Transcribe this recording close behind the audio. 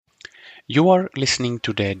You are listening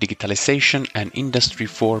to the Digitalization and Industry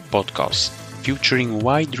 4 podcast, featuring a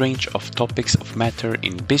wide range of topics of matter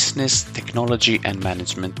in business, technology, and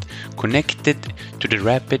management connected to the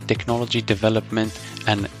rapid technology development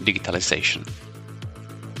and digitalization.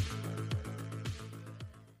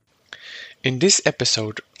 In this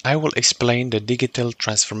episode, I will explain the digital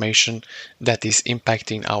transformation that is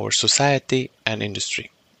impacting our society and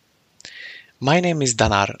industry. My name is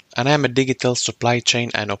Danar, and I am a digital supply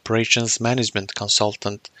chain and operations management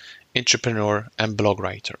consultant, entrepreneur, and blog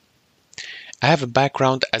writer. I have a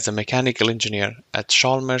background as a mechanical engineer at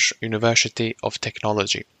Chalmers University of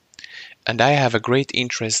Technology, and I have a great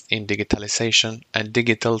interest in digitalization and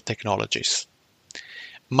digital technologies.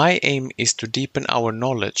 My aim is to deepen our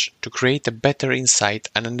knowledge to create a better insight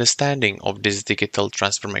and understanding of this digital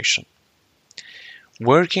transformation.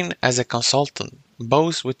 Working as a consultant,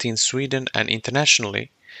 both within Sweden and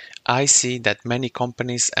internationally, I see that many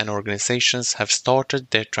companies and organizations have started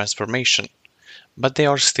their transformation, but they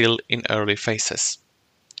are still in early phases.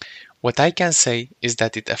 What I can say is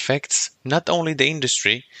that it affects not only the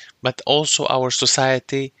industry, but also our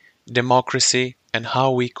society, democracy, and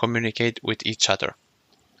how we communicate with each other.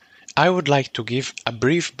 I would like to give a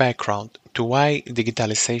brief background to why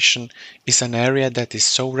digitalization is an area that is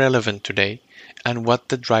so relevant today and what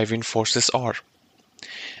the driving forces are.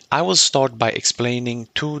 I will start by explaining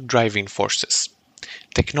two driving forces: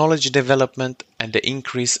 technology development and the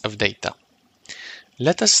increase of data.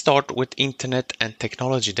 Let us start with internet and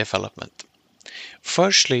technology development.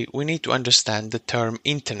 Firstly, we need to understand the term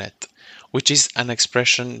internet, which is an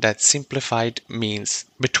expression that simplified means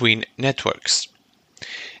between networks.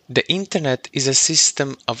 The internet is a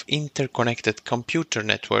system of interconnected computer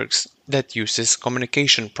networks that uses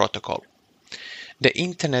communication protocol. The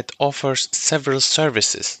internet offers several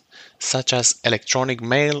services, such as electronic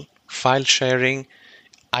mail, file sharing,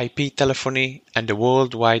 IP telephony, and the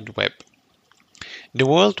World Wide Web. The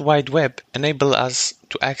World Wide Web enables us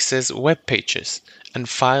to access web pages and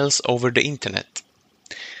files over the internet.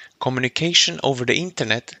 Communication over the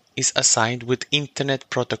internet is assigned with Internet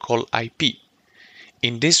Protocol IP.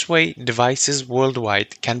 In this way, devices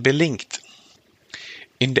worldwide can be linked.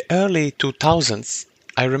 In the early 2000s,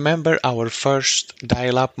 I remember our first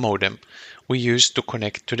dial-up modem we used to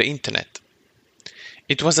connect to the internet.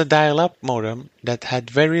 It was a dial-up modem that had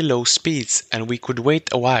very low speeds and we could wait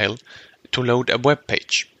a while to load a web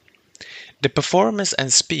page. The performance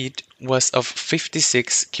and speed was of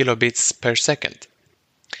 56 kilobits per second.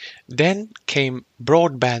 Then came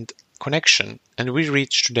broadband connection and we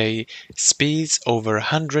reach today speeds over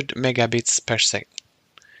 100 megabits per second.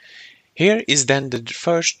 Here is then the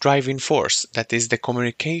first driving force, that is the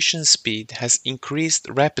communication speed has increased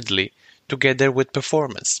rapidly together with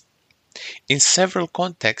performance. In several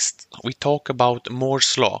contexts we talk about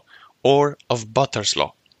Moore's law or of Butter's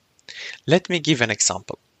law. Let me give an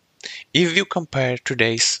example. If you compare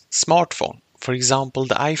today's smartphone, for example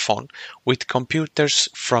the iPhone, with computers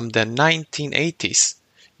from the 1980s,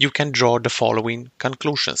 you can draw the following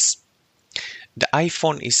conclusions. The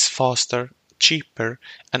iPhone is faster, cheaper,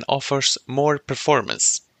 and offers more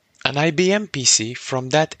performance. An IBM PC from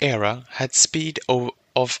that era had speed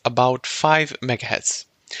of about 5 MHz,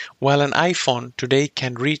 while an iPhone today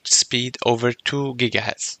can reach speed over 2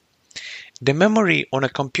 GHz. The memory on a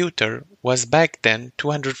computer was back then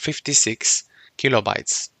 256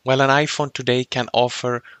 kilobytes, while an iPhone today can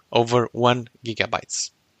offer over 1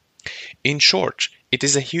 gigabytes. In short, it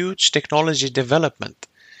is a huge technology development.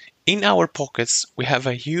 In our pockets, we have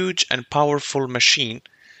a huge and powerful machine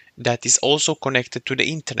that is also connected to the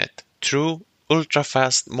internet through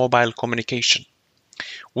ultra-fast mobile communication.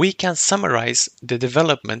 We can summarize the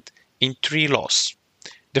development in 3 laws.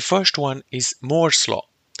 The first one is Moore's law.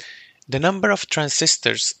 The number of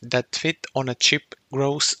transistors that fit on a chip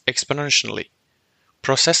grows exponentially.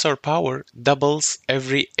 Processor power doubles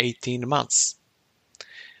every 18 months.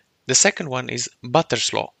 The second one is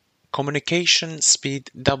Butter's law. Communication speed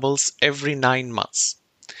doubles every 9 months.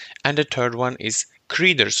 And the third one is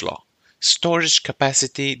Creeder's law. Storage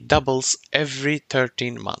capacity doubles every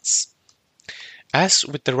 13 months. As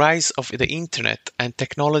with the rise of the internet and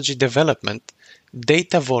technology development,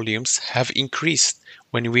 data volumes have increased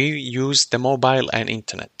when we use the mobile and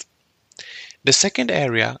internet. The second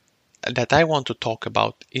area that I want to talk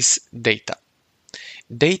about is data.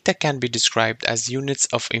 Data can be described as units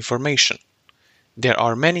of information. There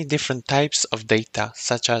are many different types of data,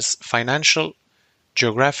 such as financial,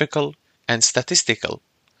 geographical, and statistical,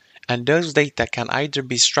 and those data can either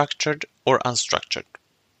be structured or unstructured.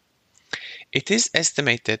 It is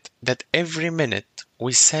estimated that every minute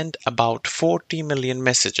we send about 40 million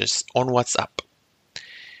messages on WhatsApp.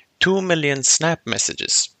 2 million Snap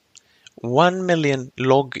messages, 1 million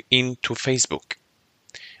log in to Facebook,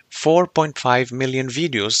 4.5 million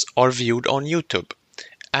videos are viewed on YouTube,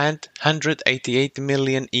 and 188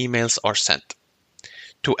 million emails are sent.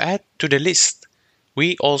 To add to the list,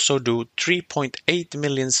 we also do 3.8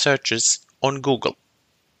 million searches on Google.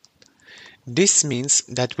 This means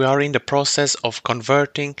that we are in the process of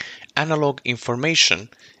converting analog information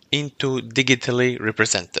into digitally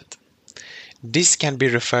represented. This can be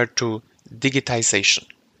referred to digitization.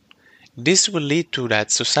 This will lead to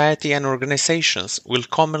that society and organizations will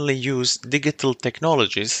commonly use digital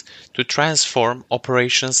technologies to transform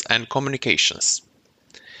operations and communications.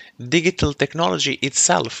 Digital technology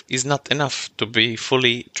itself is not enough to be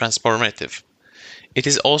fully transformative. It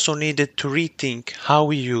is also needed to rethink how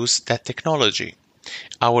we use that technology,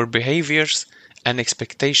 our behaviors and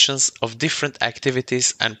expectations of different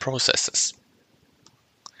activities and processes.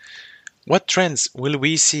 What trends will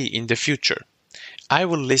we see in the future? I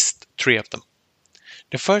will list 3 of them.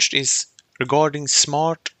 The first is regarding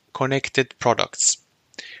smart connected products.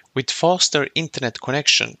 With faster internet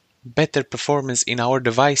connection, better performance in our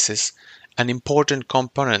devices, and important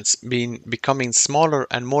components becoming smaller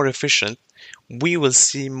and more efficient, we will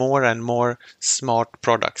see more and more smart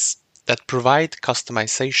products that provide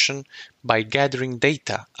customization by gathering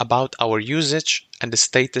data about our usage and the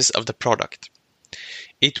status of the product.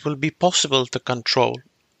 It will be possible to control,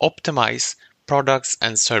 optimize products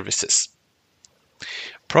and services.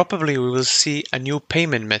 Probably we will see a new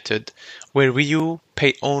payment method where you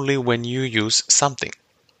pay only when you use something.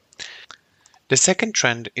 The second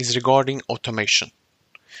trend is regarding automation.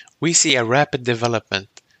 We see a rapid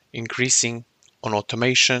development increasing on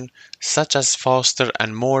automation, such as faster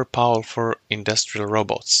and more powerful industrial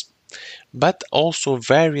robots, but also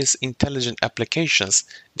various intelligent applications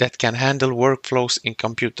that can handle workflows in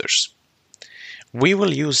computers. We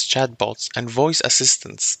will use chatbots and voice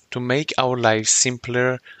assistants to make our lives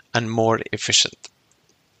simpler and more efficient.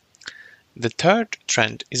 The third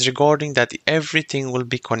trend is regarding that everything will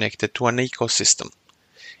be connected to an ecosystem.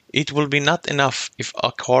 It will be not enough if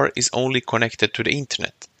a car is only connected to the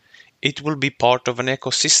internet. It will be part of an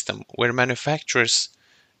ecosystem where manufacturers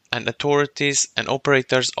and authorities and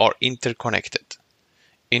operators are interconnected.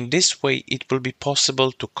 In this way, it will be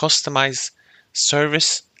possible to customize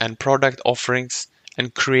service and product offerings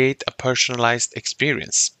and create a personalized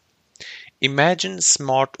experience. Imagine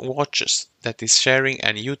smart watches that is sharing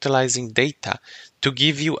and utilizing data to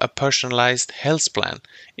give you a personalized health plan,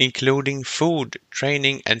 including food,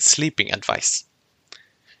 training, and sleeping advice.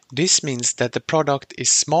 This means that the product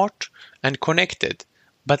is smart and connected,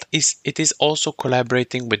 but it is also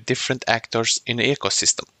collaborating with different actors in the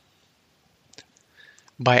ecosystem.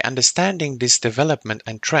 By understanding this development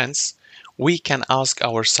and trends, we can ask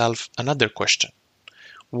ourselves another question.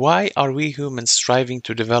 Why are we humans striving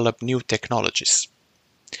to develop new technologies?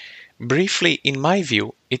 Briefly, in my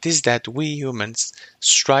view, it is that we humans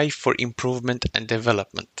strive for improvement and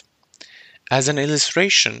development. As an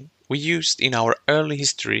illustration, we used in our early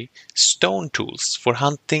history stone tools for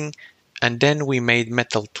hunting, and then we made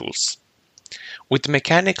metal tools. With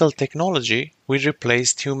mechanical technology, we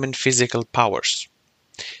replaced human physical powers.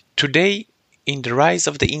 Today, in the rise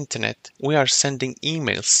of the internet, we are sending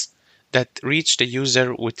emails that reach the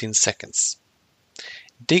user within seconds.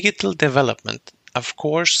 Digital development, of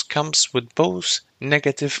course, comes with both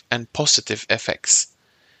negative and positive effects,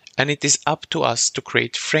 and it is up to us to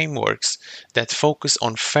create frameworks that focus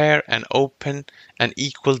on fair and open and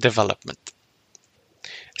equal development.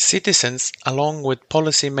 Citizens, along with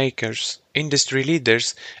policymakers, industry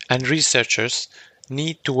leaders, and researchers,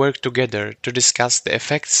 need to work together to discuss the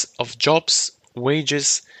effects of jobs,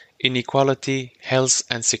 wages, inequality, health,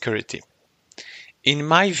 and security. In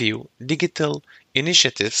my view, digital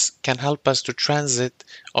initiatives can help us to transit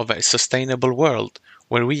of a sustainable world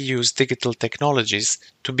where we use digital technologies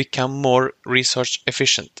to become more resource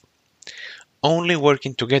efficient. Only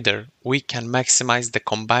working together we can maximize the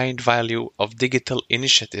combined value of digital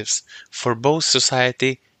initiatives for both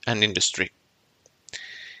society and industry.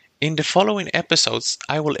 In the following episodes,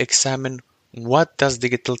 I will examine what does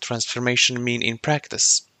digital transformation mean in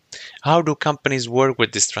practice? How do companies work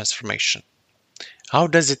with this transformation? How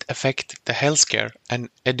does it affect the healthcare and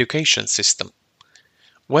education system?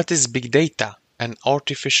 What is big data and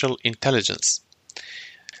artificial intelligence?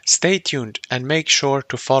 Stay tuned and make sure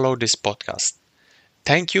to follow this podcast.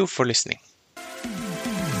 Thank you for listening.